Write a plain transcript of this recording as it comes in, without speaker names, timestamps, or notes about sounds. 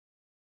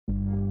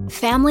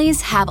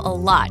Families have a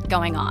lot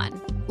going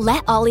on.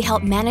 Let Ollie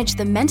help manage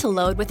the mental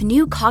load with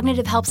new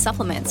cognitive help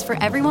supplements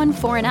for everyone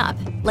 4 and up,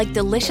 like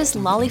delicious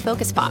Lolly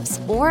Focus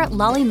Pops or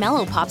Lolly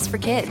Mellow Pops for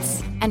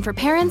kids. And for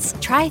parents,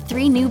 try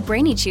 3 new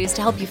Brainy Chews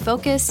to help you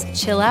focus,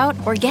 chill out,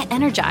 or get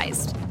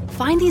energized.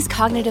 Find these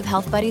cognitive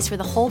health buddies for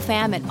the whole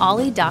fam at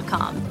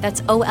ollie.com.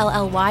 That's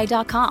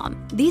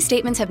OLLY.com. These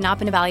statements have not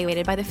been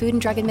evaluated by the Food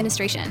and Drug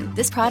Administration.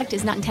 This product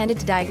is not intended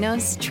to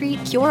diagnose,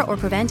 treat, cure, or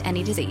prevent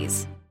any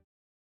disease.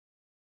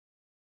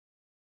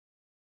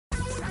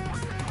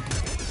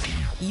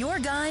 Your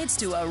guides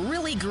to a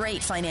really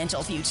great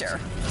financial future.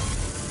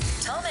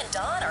 Tom and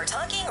Don are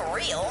talking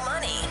real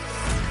money.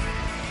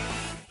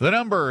 The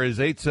number is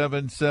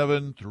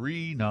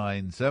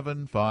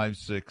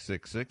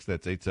 877-397-5666.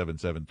 That's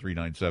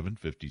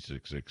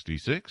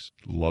 877-397-5666.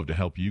 Love to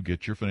help you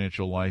get your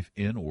financial life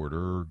in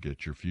order,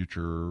 get your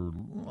future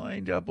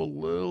lined up a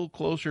little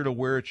closer to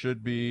where it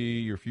should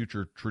be, your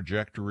future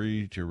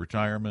trajectory to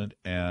retirement,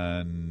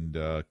 and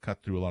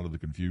cut through a lot of the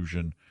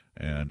confusion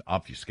and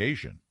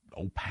obfuscation,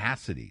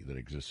 opacity that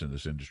exists in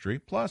this industry.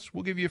 Plus,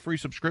 we'll give you a free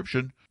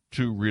subscription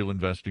to Real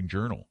Investing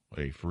Journal,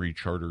 a free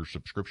charter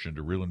subscription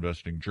to Real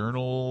Investing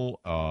Journal,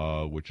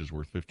 which is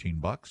worth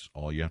 $15.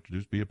 All you have to do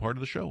is be a part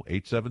of the show.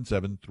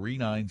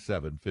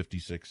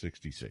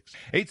 877-397-5666.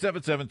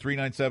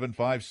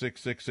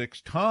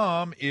 877-397-5666.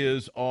 Tom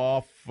is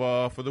off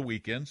for the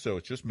weekend, so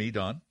it's just me,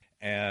 Don.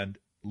 And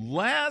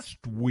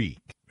last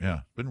week,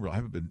 I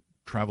haven't been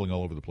traveling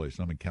all over the place.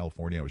 I'm in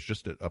California. I was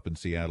just up in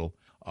Seattle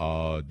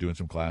doing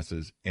some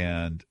classes.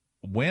 And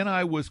when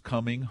I was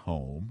coming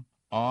home,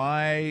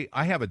 I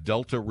have a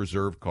Delta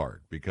Reserve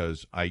card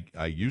because I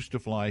used to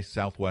fly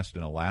Southwest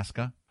in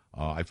Alaska.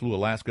 I flew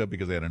Alaska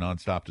because they had a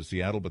nonstop to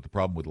Seattle, but the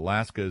problem with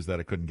Alaska is that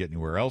I couldn't get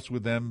anywhere else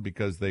with them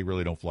because they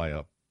really don't fly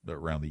up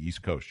around the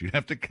East Coast. You'd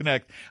have to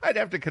connect. I'd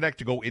have to connect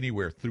to go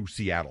anywhere through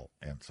Seattle.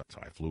 And so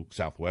I flew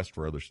Southwest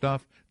for other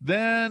stuff.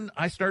 Then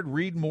I started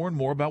reading more and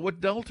more about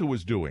what Delta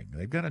was doing.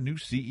 They've got a new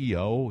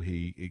CEO.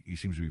 He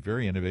seems to be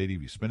very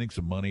innovative. He's spending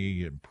some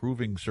money,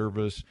 improving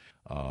service.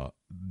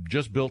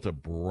 Just built a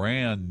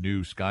brand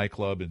new Sky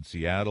Club in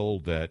Seattle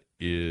that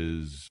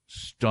is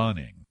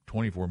stunning.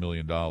 $24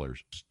 million.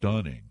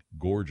 Stunning,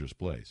 gorgeous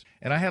place.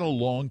 And I had a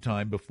long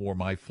time before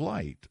my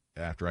flight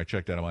after I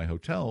checked out of my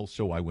hotel,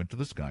 so I went to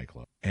the Sky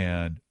Club.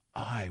 And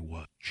I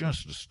was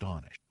just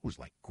astonished. It was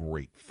like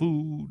great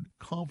food,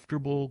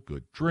 comfortable,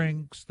 good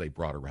drinks. They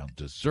brought around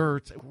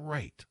desserts.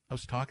 Great. I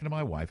was talking to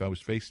my wife. I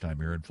was FaceTime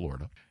here in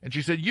Florida. And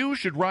she said, "You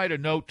should write a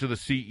note to the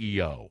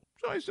CEO."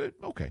 So I said,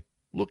 okay.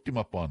 Looked him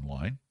up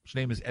online. His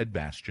name is Ed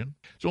Bastian.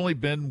 He's only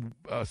been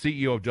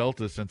CEO of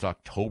Delta since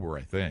October,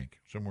 I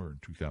think, somewhere in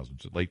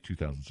late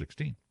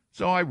 2016.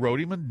 So I wrote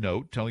him a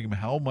note telling him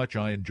how much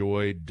I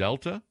enjoyed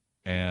Delta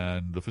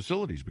and the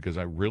facilities because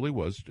I really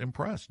was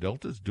impressed.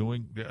 Delta's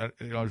doing, there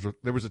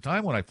was a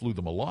time when I flew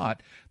them a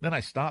lot. Then I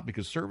stopped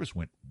because service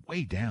went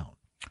way down.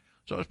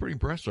 So I was pretty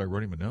impressed, so I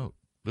wrote him a note.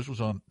 This was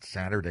on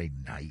Saturday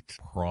night,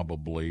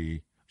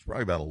 probably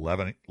about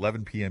 11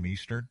 p.m.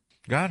 Eastern.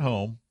 Got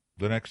home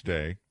the next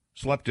day.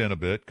 Slept in a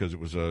bit because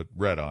it was a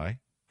red eye.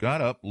 Got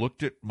up,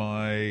 looked at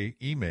my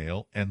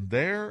email, and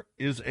there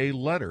is a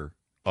letter,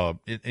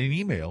 an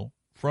email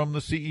from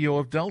the CEO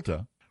of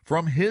Delta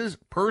from his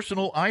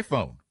personal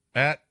iPhone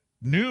at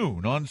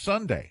noon on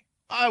Sunday.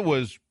 I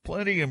was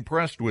plenty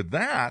impressed with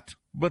that.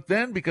 But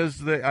then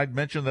because I'd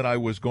mentioned that I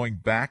was going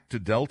back to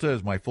Delta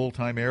as my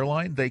full-time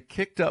airline, they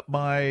kicked up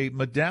my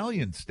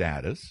medallion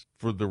status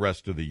for the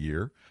rest of the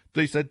year.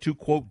 They said to,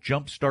 quote,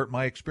 jumpstart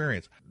my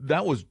experience.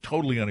 That was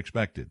totally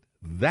unexpected.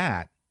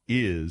 That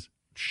is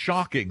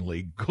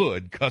shockingly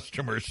good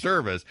customer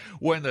service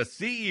when the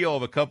CEO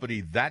of a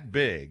company that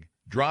big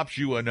drops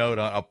you a note,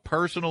 a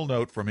personal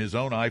note from his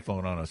own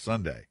iPhone on a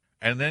Sunday,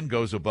 and then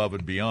goes above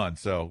and beyond.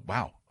 So,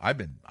 wow, I've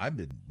been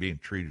being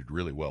treated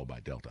really well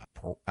by Delta.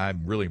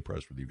 I'm really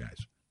impressed with you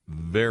guys.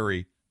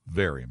 Very,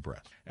 very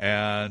impressed.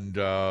 And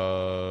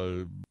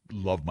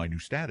love my new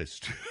status,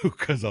 too,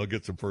 because I'll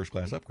get some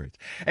first-class upgrades.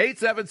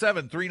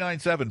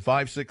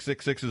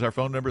 877-397-5666 is our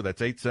phone number. That's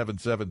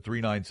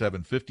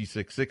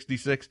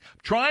 877-397-5666.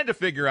 Trying to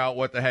figure out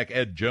what the heck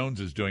Ed Jones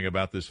is doing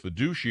about this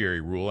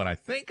fiduciary rule, and I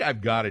think I've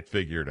got it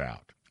figured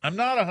out. I'm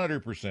not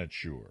 100%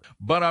 sure,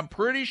 but I'm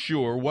pretty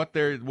sure what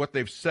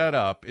they've set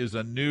up is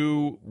a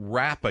new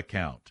wrap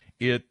account.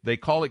 They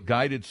call it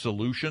Guided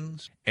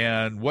Solutions,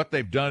 and what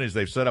they've done is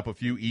they've set up a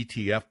few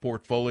ETF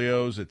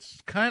portfolios.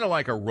 It's kind of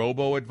like a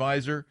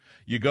robo-advisor.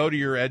 You go to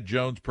your Ed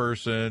Jones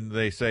person,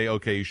 they say,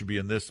 okay, you should be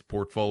in this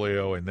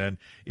portfolio, and then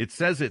it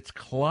says it's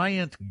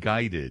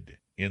client-guided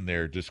in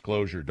their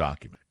disclosure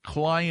document.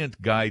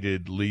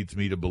 Client-guided leads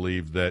me to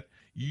believe that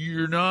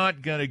you're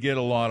not going to get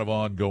a lot of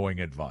ongoing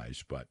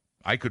advice, but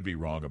I could be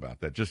wrong about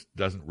that. Just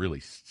doesn't really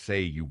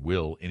say you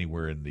will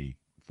anywhere in the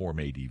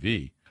Form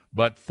ADV.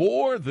 But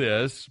for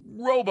this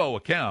robo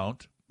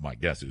account, my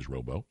guess is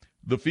robo,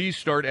 the fees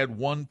start at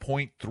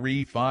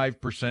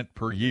 1.35%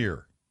 per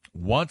year.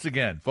 Once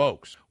again,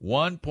 folks,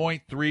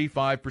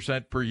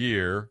 1.35% per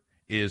year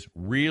is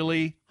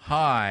really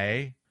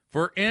high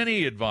for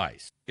any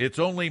advice. It's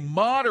only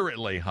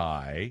moderately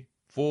high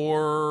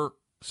for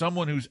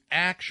someone who's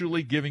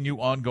actually giving you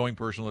ongoing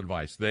personal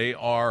advice. They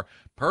are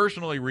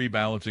personally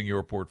rebalancing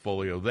your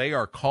portfolio. They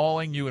are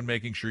calling you and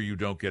making sure you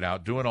don't get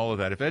out, doing all of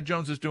that. If Ed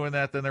Jones is doing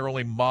that, then they're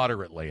only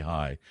moderately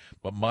high.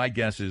 But my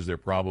guess is they're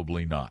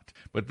probably not.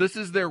 But this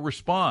is their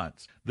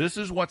response. This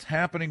is what's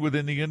happening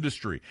within the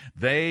industry.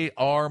 They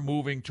are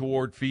moving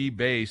toward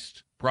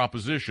fee-based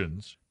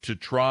propositions to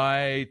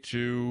try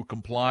to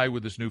comply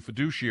with this new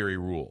fiduciary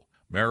rule.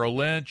 Merrill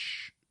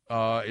Lynch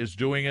is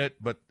doing it,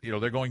 but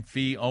they're going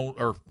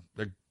they're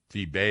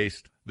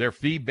fee-based. Their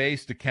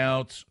fee-based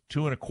accounts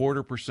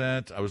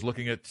 2.25%. I was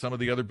looking at some of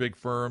the other big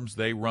firms.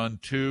 They run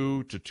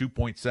 2 to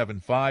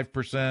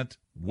 2.75%.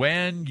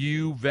 When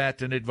you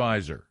vet an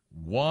advisor,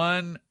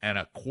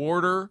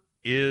 1.25%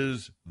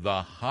 is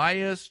the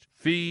highest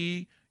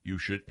fee you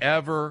should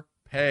ever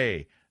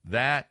pay.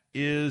 That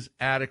is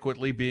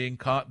adequately being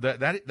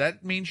that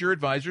means your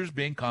advisor is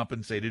being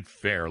compensated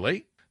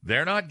fairly.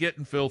 They're not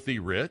getting filthy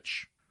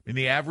rich. And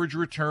the average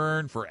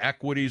return for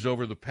equities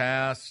over the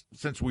past,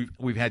 since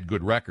we've had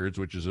good records,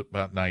 which is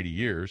about 90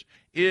 years,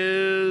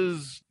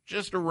 is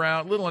just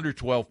around a little under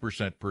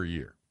 12% per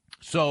year.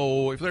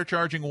 So if they're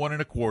charging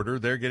 1.25%,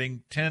 they're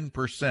getting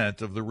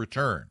 10% of the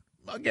return.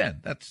 Again,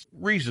 that's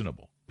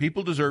reasonable.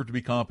 People deserve to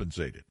be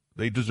compensated.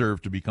 They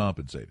deserve to be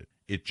compensated.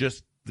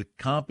 The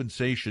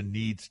compensation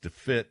needs to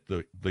fit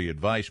the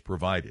advice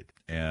provided.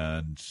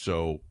 And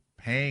so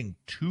paying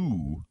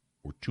 2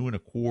 or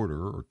 2.25%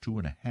 or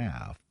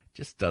 2.5%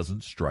 just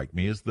doesn't strike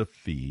me as the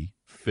fee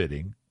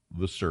fitting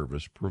the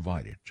service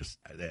provided.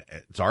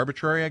 It's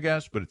arbitrary, I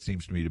guess, but it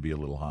seems to me to be a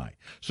little high.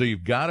 So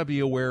you've got to be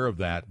aware of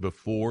that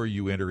before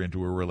you enter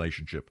into a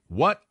relationship.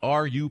 What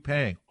are you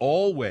paying?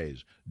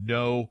 Always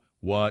know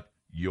what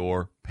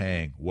you're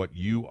paying, what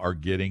you are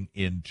getting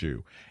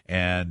into.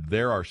 And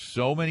there are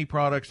so many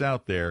products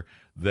out there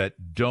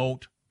that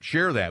don't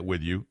share that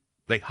with you.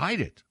 They hide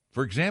it.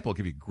 For example, I'll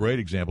give you a great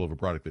example of a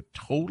product that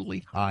totally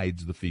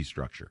hides the fee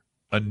structure.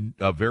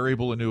 A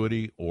variable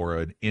annuity or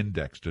an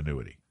indexed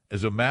annuity.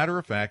 As a matter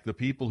of fact, the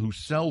people who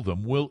sell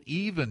them will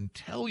even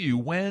tell you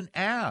when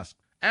asked.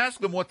 Ask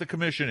them what the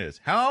commission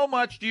is. How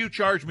much do you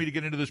charge me to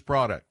get into this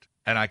product?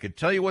 And I can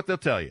tell you what they'll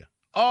tell you.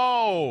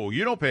 Oh,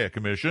 you don't pay a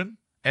commission.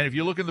 And if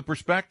you look in the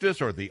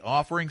prospectus or the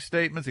offering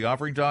statements, the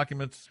offering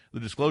documents, the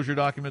disclosure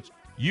documents,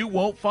 you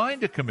won't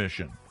find a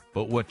commission.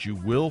 But what you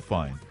will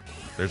find,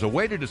 there's a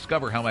way to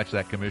discover how much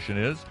that commission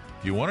is.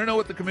 If you want to know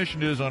what the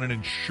commission is on an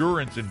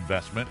insurance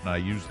investment, and I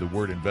use the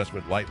word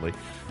investment lightly,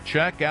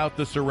 check out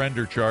the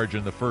surrender charge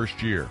in the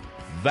first year.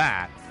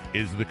 That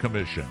is the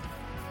commission.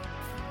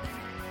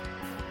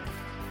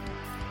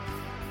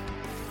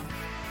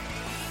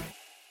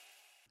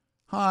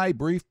 Hi,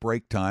 brief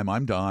break time.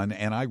 I'm Don,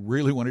 and I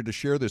really wanted to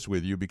share this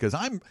with you because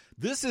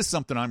this is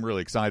something I'm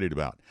really excited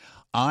about.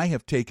 I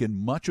have taken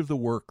much of the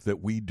work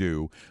that we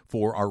do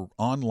for our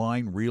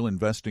online Real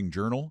Investing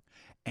Journal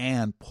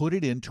and put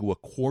it into a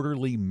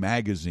quarterly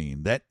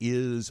magazine that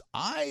is,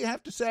 I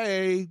have to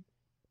say,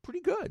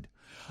 pretty good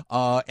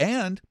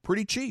and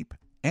pretty cheap.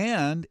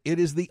 And it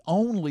is the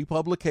only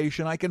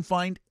publication I can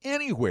find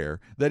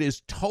anywhere that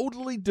is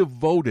totally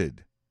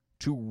devoted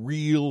to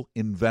real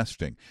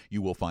investing.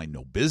 You will find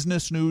no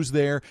business news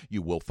there.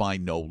 You will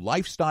find no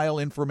lifestyle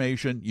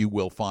information. You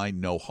will find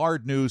no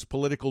hard news,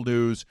 political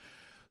news,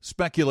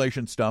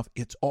 speculation stuff.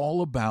 It's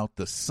all about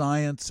the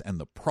science and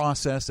the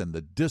process and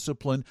the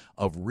discipline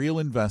of real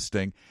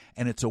investing,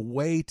 and it's a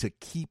way to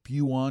keep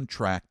you on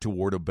track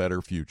toward a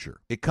better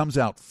future. It comes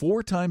out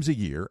 4 times a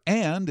year,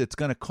 and it's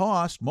going to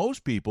cost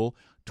most people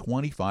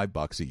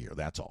 $25 a year.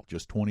 That's all,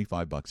 just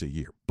 $25 a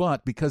year.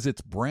 But because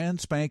it's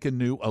brand spanking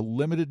new, a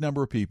limited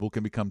number of people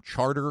can become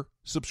charter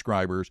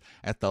subscribers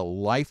at the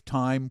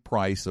lifetime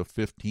price of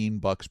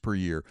 $15 per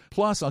year.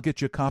 Plus, I'll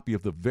get you a copy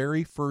of the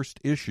very first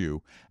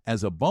issue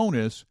as a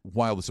bonus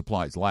while the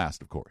supplies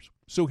last, of course.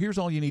 So here's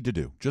all you need to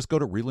do. Just go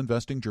to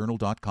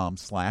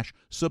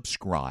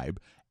realinvestingjournal.com/subscribe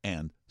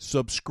and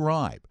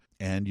subscribe.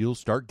 And you'll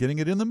start getting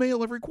it in the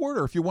mail every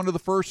quarter. If you're one of the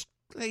first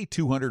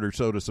 200 or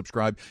so to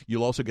subscribe,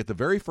 you'll also get the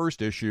very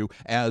first issue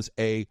as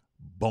a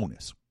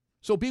bonus.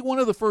 So be one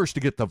of the first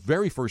to get the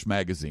very first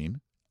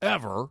magazine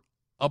ever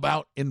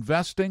about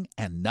investing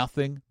and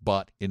nothing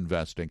but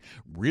investing.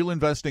 Real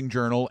Investing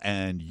Journal,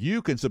 and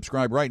you can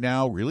subscribe right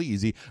now, really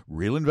easy,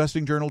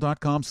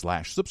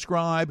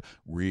 realinvestingjournal.com/subscribe,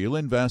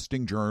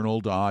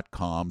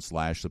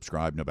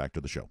 realinvestingjournal.com/subscribe. Now back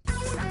to the show.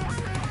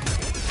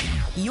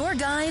 Your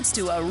guides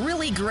to a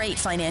really great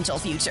financial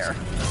future.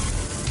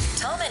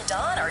 Tom and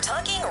Don are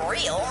talking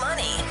real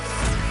money.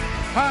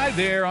 Hi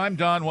there, I'm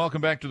Don.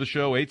 Welcome back to the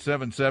show.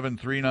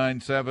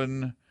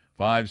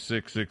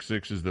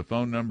 877-397-5666 is the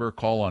phone number.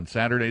 Call on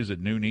Saturdays at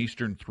noon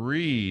Eastern,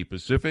 3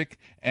 Pacific.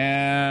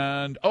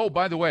 And, oh,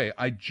 by the way,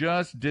 I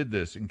just did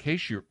this in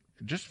case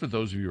just for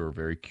those of you who are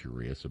very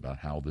curious about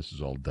how this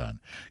is all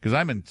done. Because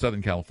I'm in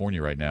Southern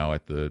California right now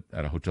at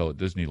a hotel at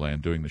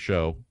Disneyland doing the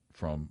show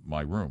from my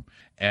room.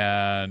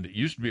 And it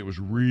used to be it was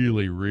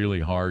really,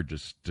 really hard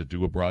to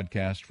do a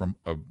broadcast from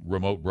a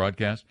remote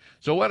broadcast.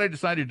 So what I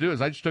decided to do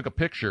is I just took a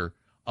picture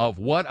of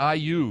what I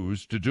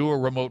use to do a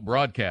remote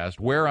broadcast,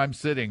 where I'm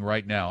sitting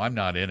right now. I'm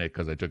not in it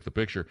because I took the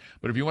picture.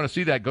 But if you want to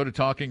see that, go to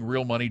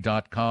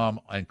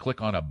talkingrealmoney.com and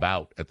click on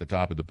About at the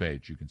top of the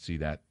page. You can see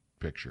that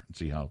picture and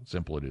see how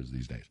simple it is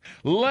these days.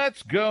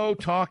 Let's go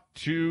talk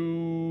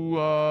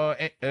to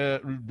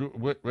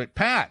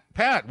Pat.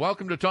 Pat,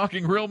 welcome to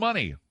Talking Real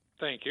Money.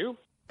 Thank you.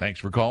 Thanks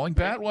for calling,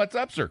 Pat. What's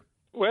up, sir?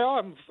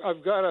 Well,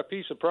 I've got a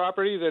piece of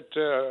property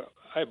that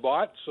I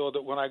bought so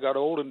that when I got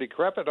old and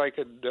decrepit, I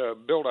could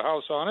build a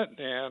house on it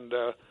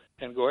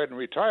and go ahead and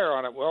retire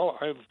on it. Well,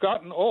 I've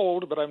gotten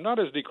old, but I'm not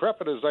as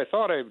decrepit as I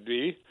thought I'd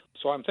be.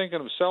 So I'm thinking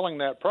of selling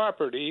that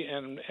property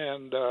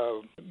and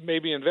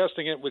maybe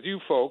investing it with you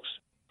folks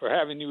or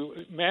having you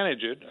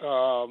manage it.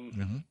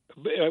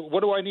 What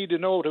do I need to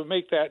know to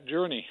make that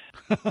journey?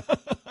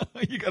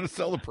 You got to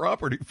sell the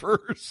property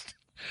first.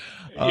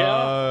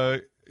 Yeah.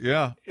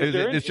 Yeah.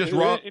 It's just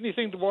raw.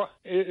 Anything to,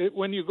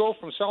 when you go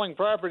from selling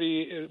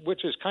property,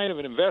 which is kind of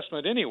an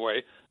investment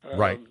anyway.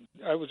 Right.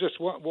 I was just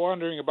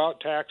wondering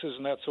about taxes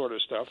and that sort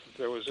of stuff. If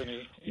there was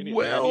anything I need to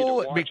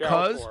watch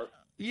because out for.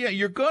 Yeah,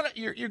 you're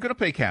gonna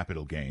pay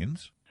capital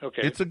gains.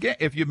 Okay. It's a gain.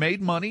 If you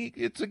made money,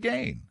 it's a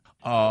gain.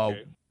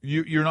 Okay.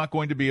 You're not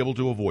going to be able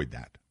to avoid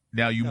that.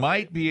 Now, you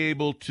might be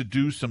able to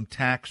do some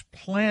tax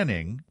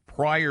planning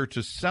prior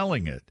to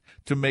selling it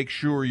to make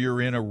sure you're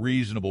in a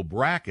reasonable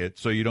bracket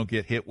so you don't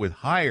get hit with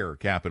higher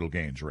capital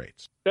gains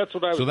rates. That's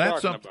what I was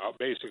talking about,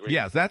 basically.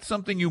 Yes, that's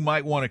something you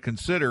might want to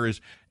consider is,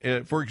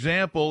 for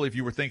example, if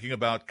you were thinking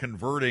about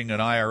converting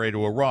an IRA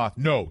to a Roth,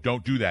 no,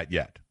 don't do that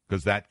yet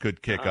because that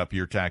could kick up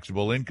your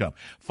taxable income.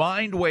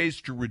 Find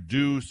ways to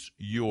reduce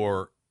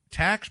your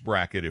tax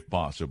bracket if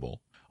possible.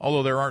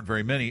 Although there aren't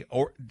very many,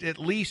 or at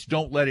least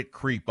don't let it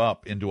creep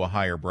up into a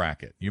higher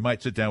bracket. You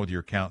might sit down with your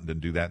accountant and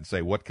do that and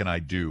say, what can I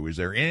do? Is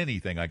there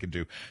anything I can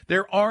do?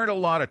 There aren't a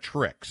lot of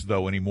tricks,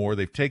 though, anymore.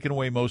 They've taken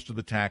away most of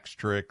the tax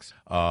tricks.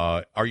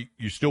 Are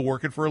you still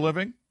working for a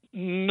living?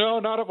 No,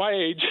 not at my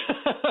age.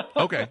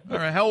 Okay. All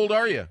right. How old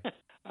are you?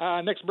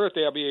 Next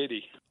birthday, I'll be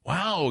 80.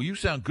 Wow, you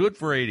sound good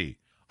for 80.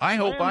 I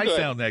hope I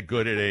sound that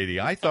good at 80.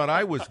 I thought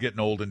I was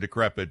getting old and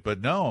decrepit, but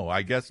no,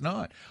 I guess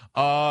not.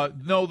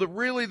 No,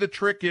 the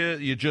trick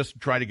is you just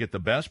try to get the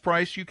best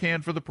price you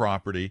can for the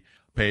property,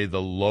 pay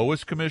the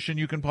lowest commission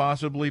you can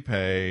possibly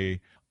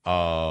pay,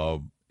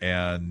 and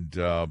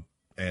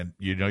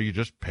you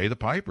just pay the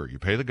piper. You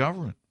pay the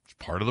government. It's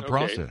part of the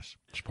process.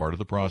 It's part of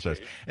the process.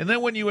 Okay. And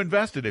then when you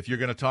invest it, if you're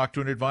going to talk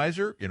to an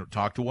advisor,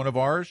 talk to one of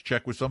ours,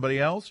 check with somebody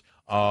else.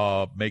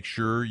 Make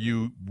sure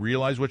you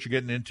realize what you're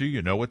getting into.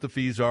 You know what the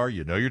fees are.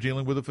 You know you're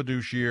dealing with a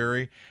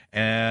fiduciary.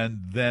 And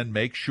then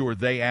make sure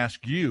they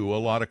ask you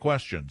a lot of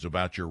questions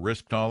about your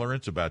risk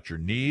tolerance, about your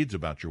needs,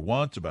 about your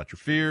wants, about your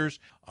fears,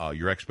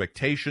 your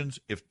expectations.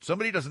 If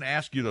somebody doesn't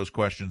ask you those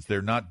questions,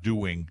 they're not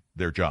doing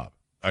their job.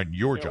 And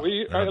your job.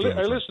 I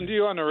listen to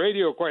you on the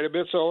radio quite a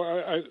bit, so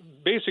I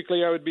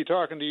would be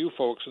talking to you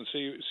folks and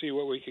see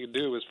what we can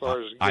do as far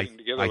as getting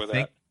together with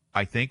that.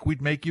 I think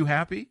we'd make you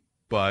happy,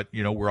 but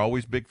we're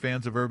always big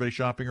fans of everybody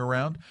shopping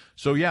around.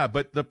 So yeah,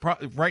 but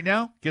right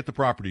now, get the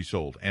property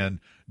sold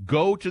and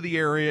go to the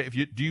area.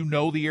 Do you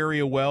know the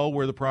area well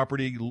where the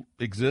property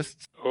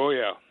exists? Oh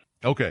yeah.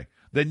 Okay,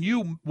 then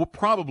you will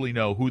probably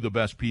know who the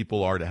best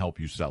people are to help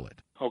you sell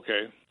it.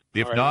 Okay.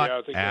 If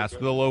not, ask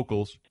the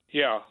locals.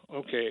 Yeah.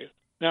 Okay.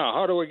 Now,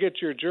 how do I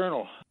get your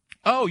journal?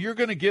 Oh, you're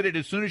going to get it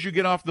as soon as you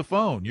get off the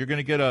phone. You're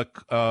going to get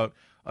a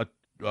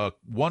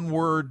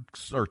one-word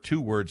or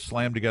two-word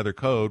slammed-together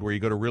code where you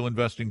go to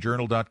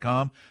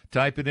realinvestingjournal.com,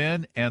 type it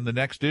in, and the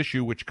next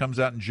issue, which comes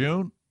out in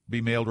June,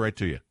 be mailed right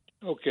to you.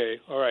 Okay.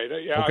 All right.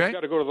 Yeah, okay? I've got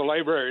to go to the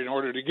library in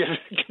order to get a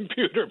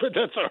computer, but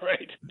that's all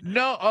right.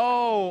 No.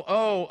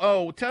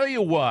 Oh. Tell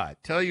you what,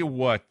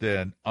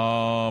 then.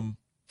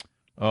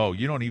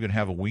 You don't even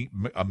have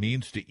a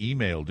means to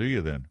email, do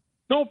you, then?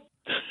 Nope.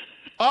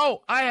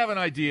 Oh, I have an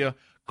idea.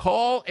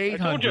 Call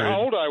 800. I told you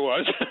how old I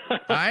was.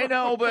 I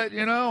know, but,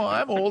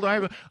 I'm old.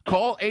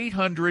 Call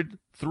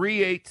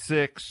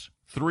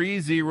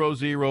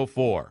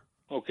 800-386-3004.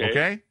 Okay.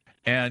 Okay?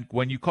 And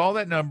when you call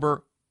that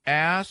number,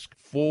 ask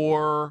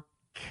for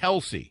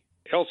Kelsey.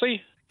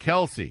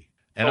 Kelsey.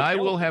 And I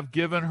will have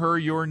given her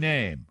your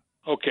name.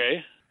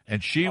 Okay.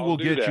 And she will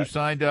get you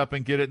signed up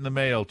and get it in the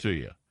mail to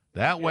you.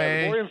 That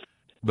way,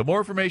 the more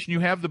information you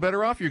have, the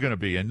better off you're going to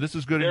be. And this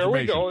is good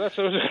information. There we go. That's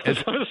what I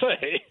was going to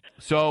say.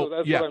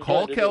 So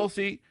call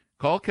Kelsey.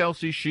 Call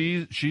Kelsey.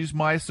 She's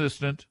my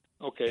assistant.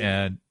 Okay.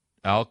 And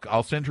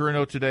I'll send her a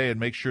note today and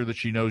make sure that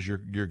she knows you're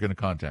going to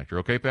contact her.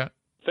 Okay, Pat?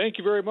 Thank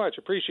you very much.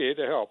 Appreciate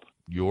the help.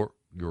 You're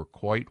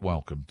quite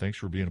welcome. Thanks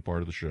for being a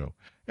part of the show.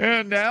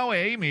 And now,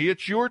 Amy,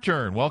 it's your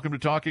turn. Welcome to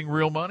Talking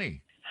Real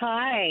Money.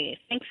 Hi.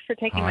 Thanks for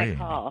taking my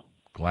call. Amy.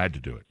 Glad to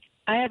do it.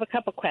 I have a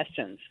couple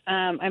questions.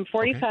 I'm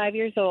 45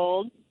 years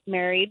old,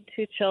 married,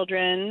 2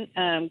 children.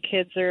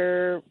 Kids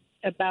are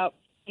about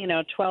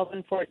 12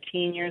 and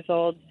 14 years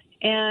old.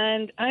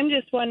 And I'm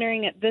just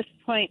wondering at this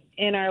point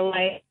in our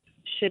life,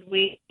 should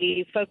we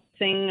be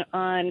focusing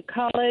on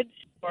college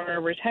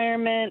or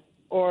retirement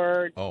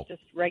or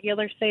just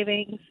regular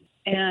savings?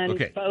 And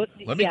okay. both.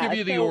 Let me give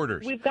you the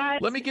orders.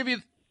 Let me give you.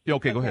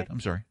 Okay, go ahead. I'm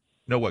sorry.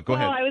 No, what? Go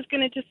ahead. I was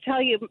going to just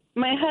tell you,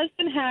 my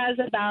husband has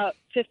about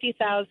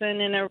 $50,000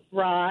 in a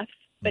Roth,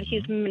 but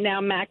he's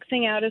now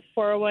maxing out his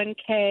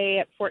 401k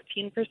at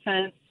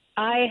 14%.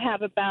 I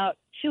have about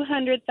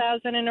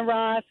 $200,000 in a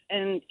Roth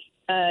and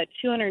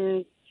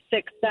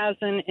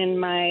 $206,000 in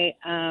my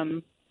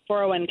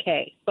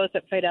 401k, both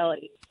at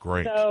Fidelity.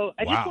 Great. So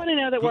I just want to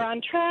know that we're on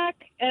track,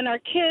 and our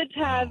kids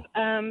have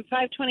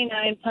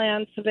 529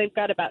 plans, so they've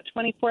got about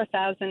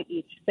 $24,000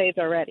 each saved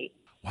already.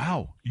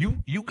 Wow,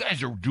 you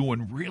guys are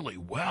doing really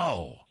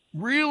well.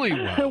 Really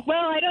well.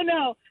 Well, I don't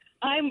know.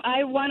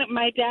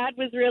 My dad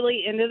was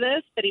really into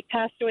this, but he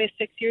passed away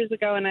 6 years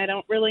ago, and I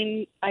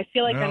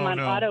feel like I'm on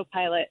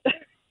autopilot.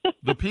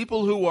 The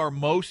people who are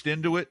most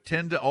into it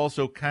tend to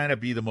also kind of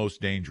be the most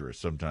dangerous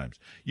sometimes.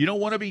 You don't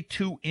want to be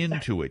too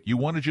into it. You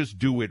want to just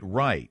do it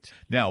right.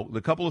 Now,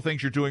 the couple of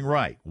things you're doing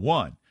right.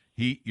 One,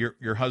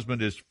 your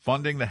husband is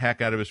funding the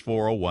heck out of his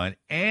 401,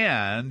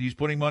 and he's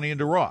putting money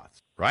into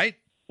Roths, right?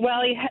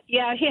 Well, he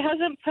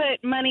hasn't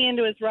put money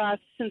into his Roth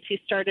since he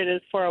started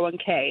his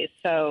 401k.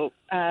 So,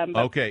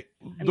 okay,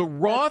 the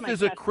Roth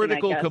is a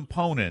critical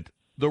component.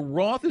 The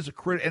Roth is a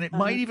critical, and it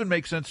might even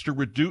make sense to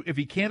reduce, if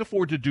he can't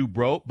afford to do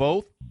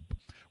both,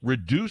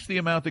 reduce the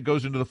amount that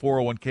goes into the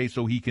 401k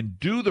so he can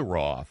do the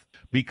Roth,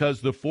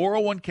 because the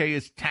 401k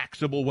is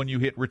taxable when you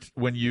hit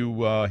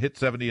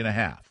 70 and a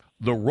half.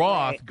 The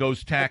Roth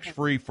goes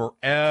tax-free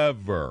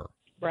forever.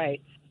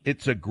 Right.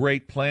 It's a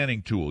great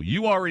planning tool.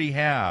 You already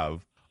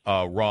have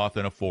a Roth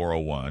and a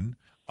 401.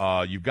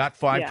 You've got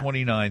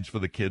 529s for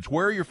the kids.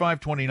 Where are your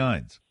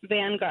 529s?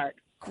 Vanguard.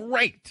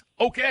 Great.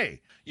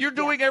 Okay. You're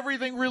doing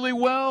everything really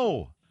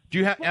well. Do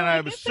you have? Well, and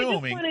I'm I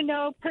assuming. I just want to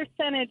know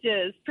percentage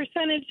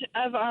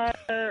of our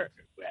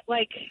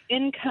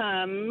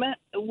income.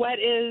 What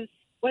is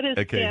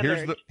okay?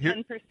 Standard?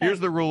 Here's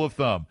the rule of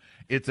thumb.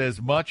 It's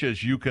as much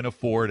as you can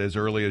afford as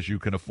early as you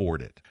can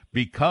afford it.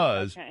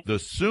 Because the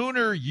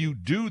sooner you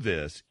do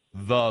this,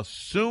 the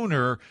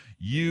sooner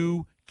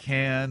you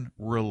can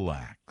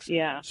relax.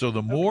 Yeah. So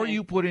the more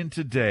you put in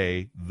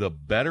today, the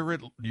better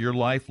your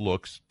life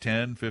looks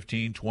 10,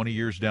 15, 20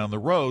 years down the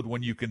road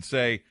when you can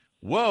say,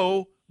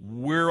 whoa,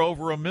 we're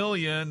over $1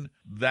 million.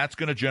 That's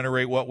going to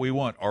generate what we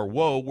want. Or,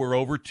 whoa, we're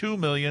over $2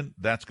 million.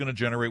 That's going to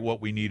generate what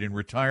we need in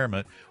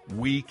retirement.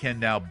 We can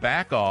now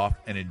back off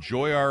and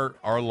enjoy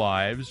our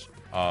lives,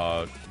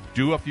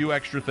 do a few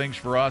extra things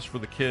for us, for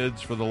the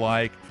kids, for the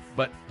like.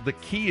 But the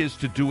key is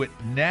to do it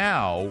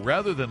now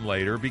rather than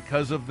later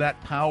because of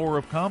that power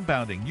of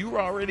compounding.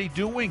 You're already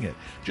doing it.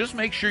 Just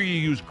make sure you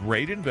use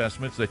great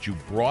investments, that you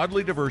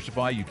broadly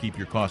diversify, you keep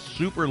your costs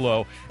super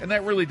low, and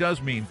that really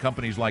does mean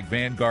companies like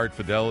Vanguard,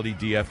 Fidelity,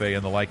 DFA,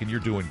 and the like, and you're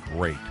doing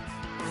great.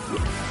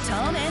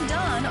 Tom and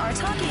Don are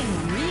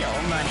talking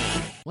real money.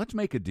 Let's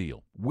make a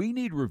deal. We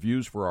need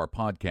reviews for our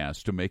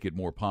podcast to make it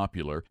more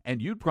popular,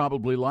 and you'd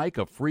probably like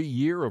a free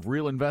year of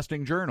Real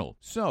Investing Journal.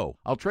 So,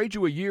 I'll trade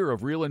you a year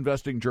of Real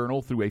Investing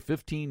Journal through a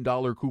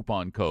 $15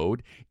 coupon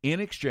code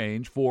in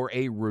exchange for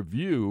a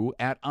review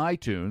at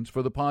iTunes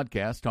for the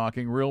podcast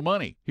Talking Real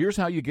Money. Here's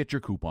how you get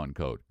your coupon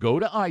code. Go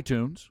to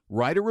iTunes,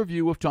 write a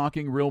review of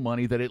Talking Real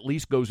Money that at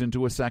least goes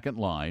into a second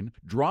line,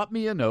 drop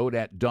me a note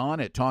at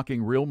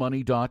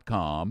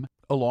don@talkingrealmoney.com,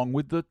 along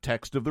with the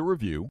text of the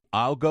review.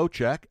 I'll go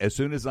check. As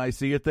soon as I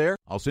see it there,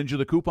 I'll send you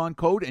the coupon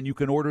code, and you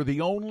can order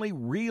the only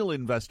real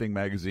investing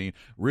magazine,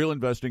 Real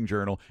Investing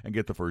Journal, and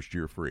get the first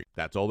year free.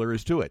 That's all there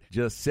is to it.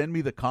 Just send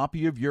me the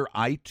copy of your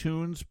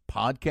iTunes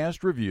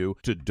podcast review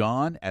to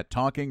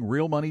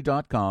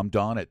don@talkingrealmoney.com,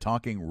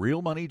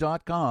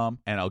 don@talkingrealmoney.com,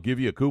 and I'll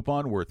give you a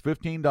coupon worth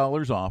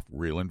 $15 off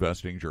Real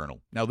Investing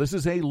Journal. Now, this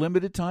is a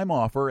limited time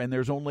offer, and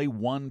there's only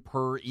one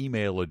per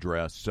email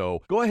address,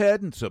 so go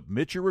ahead and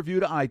submit your review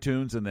to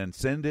iTunes, and then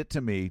send it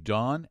to me,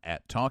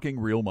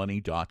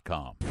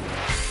 don@talkingrealmoney.com.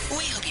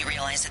 We hope you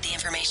realize that the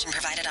information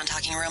provided on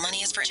Talking Real Money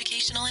is for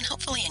educational and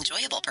hopefully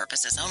enjoyable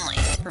purposes only.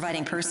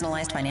 Providing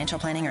personalized financial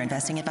planning or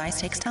investing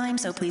advice takes time,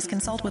 so please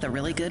consult with a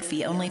really good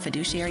fee-only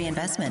fiduciary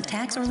investment,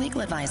 tax, or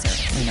legal advisor.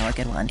 We know a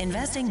good one.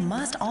 Investing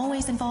must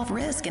always involve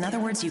risk. In other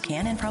words, you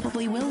can and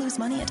probably will lose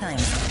money at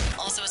times.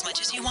 Also, as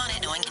much as you want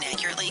it, no one can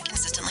accurately and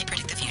consistently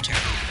predict the future.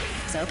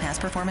 So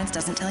past performance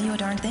doesn't tell you a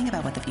darn thing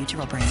about what the future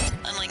will bring.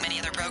 Unlike many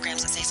other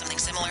programs that say something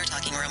similar,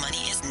 Talking Real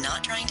Money is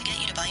not trying to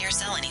get you to buy or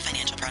sell any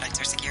financial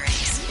products or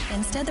securities.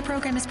 Instead, the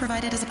program is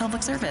provided as a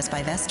public service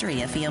by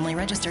Vestry, a fee-only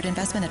registered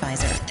investment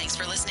advisor. Thanks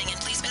for listening, and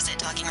please visit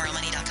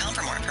talkingrealmoney.com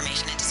for more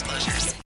information and disclosures.